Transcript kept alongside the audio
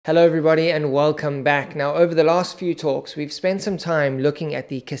Hello everybody and welcome back. Now over the last few talks we've spent some time looking at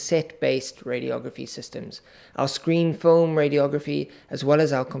the cassette-based radiography systems, our screen film radiography as well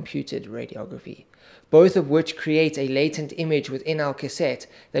as our computed radiography, both of which create a latent image within our cassette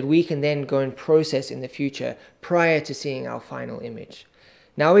that we can then go and process in the future prior to seeing our final image.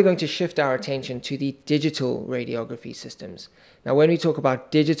 Now we're going to shift our attention to the digital radiography systems. Now when we talk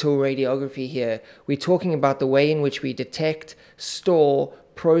about digital radiography here, we're talking about the way in which we detect, store,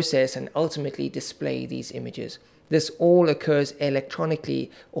 process and ultimately display these images. This all occurs electronically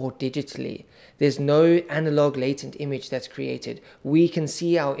or digitally. There's no analog latent image that's created. We can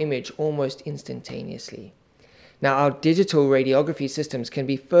see our image almost instantaneously. Now our digital radiography systems can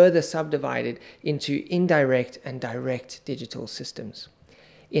be further subdivided into indirect and direct digital systems.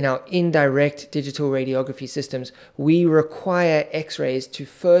 In our indirect digital radiography systems, we require X-rays to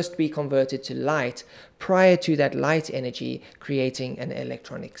first be converted to light prior to that light energy creating an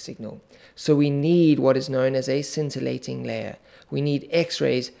electronic signal. So we need what is known as a scintillating layer. We need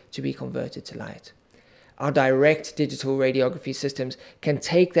X-rays to be converted to light. Our direct digital radiography systems can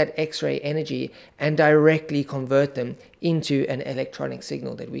take that X-ray energy and directly convert them into an electronic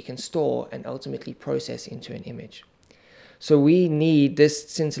signal that we can store and ultimately process into an image. So we need this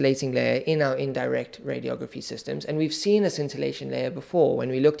scintillating layer in our indirect radiography systems, and we've seen a scintillation layer before when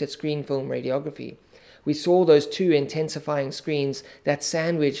we looked at screen film radiography. We saw those two intensifying screens that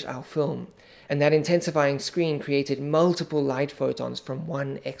sandwiched our film, and that intensifying screen created multiple light photons from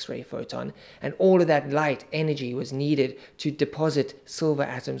one X-ray photon, and all of that light energy was needed to deposit silver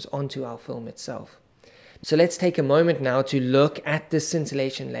atoms onto our film itself. So let's take a moment now to look at this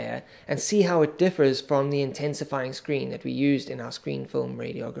scintillation layer and see how it differs from the intensifying screen that we used in our screen film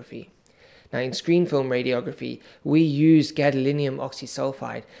radiography. Now in screen film radiography, we used gadolinium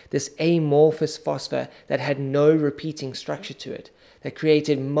oxysulphide, this amorphous phosphor that had no repeating structure to it, that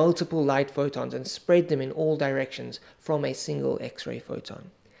created multiple light photons and spread them in all directions from a single X-ray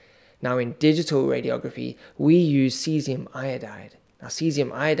photon. Now in digital radiography, we use caesium iodide. Now,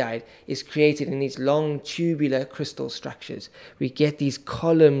 caesium iodide is created in these long tubular crystal structures. We get these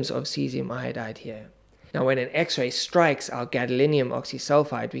columns of caesium iodide here. Now, when an X-ray strikes our gadolinium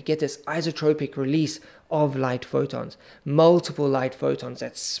oxysulphide, we get this isotropic release of light photons, multiple light photons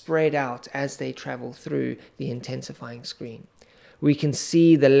that spread out as they travel through the intensifying screen. We can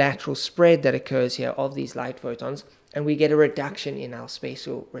see the lateral spread that occurs here of these light photons, and we get a reduction in our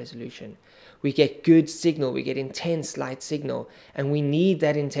spatial resolution. We get good signal, we get intense light signal, and we need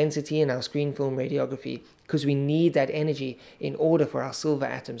that intensity in our screen film radiography because we need that energy in order for our silver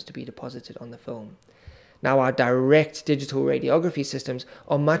atoms to be deposited on the film. Now our direct digital radiography systems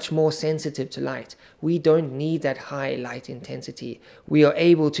are much more sensitive to light. We don't need that high light intensity. We are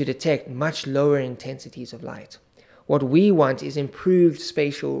able to detect much lower intensities of light. What we want is improved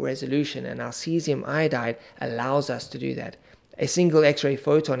spatial resolution, and our caesium iodide allows us to do that. A single X-ray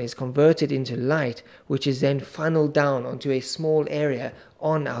photon is converted into light, which is then funneled down onto a small area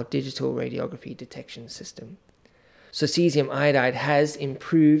on our digital radiography detection system. So caesium iodide has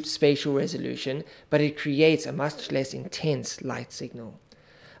improved spatial resolution, but it creates a much less intense light signal.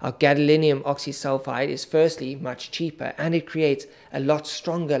 Our gadolinium oxysulphide is firstly much cheaper, and it creates a lot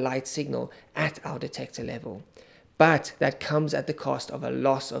stronger light signal at our detector level. But that comes at the cost of a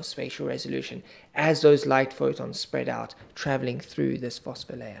loss of spatial resolution as those light photons spread out, traveling through this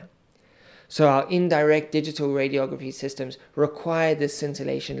phosphor layer. So our indirect digital radiography systems require this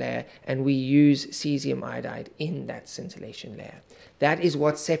scintillation layer, and we use caesium iodide in that scintillation layer. That is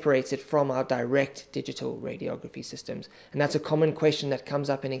what separates it from our direct digital radiography systems. And that's a common question that comes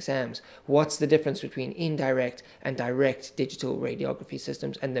up in exams. What's the difference between indirect and direct digital radiography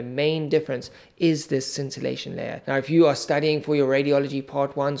systems? And the main difference is this scintillation layer. Now, if you are studying for your radiology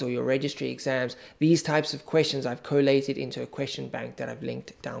part 1s or your registry exams, these types of questions I've collated into a question bank that I've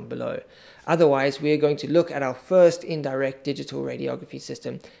linked down below. Otherwise, we are going to look at our first indirect digital radiography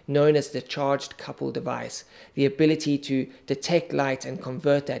system, known as the charged couple device, the ability to detect light and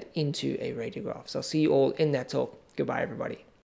convert that into a radiograph. So I'll see you all in that talk. Goodbye, everybody.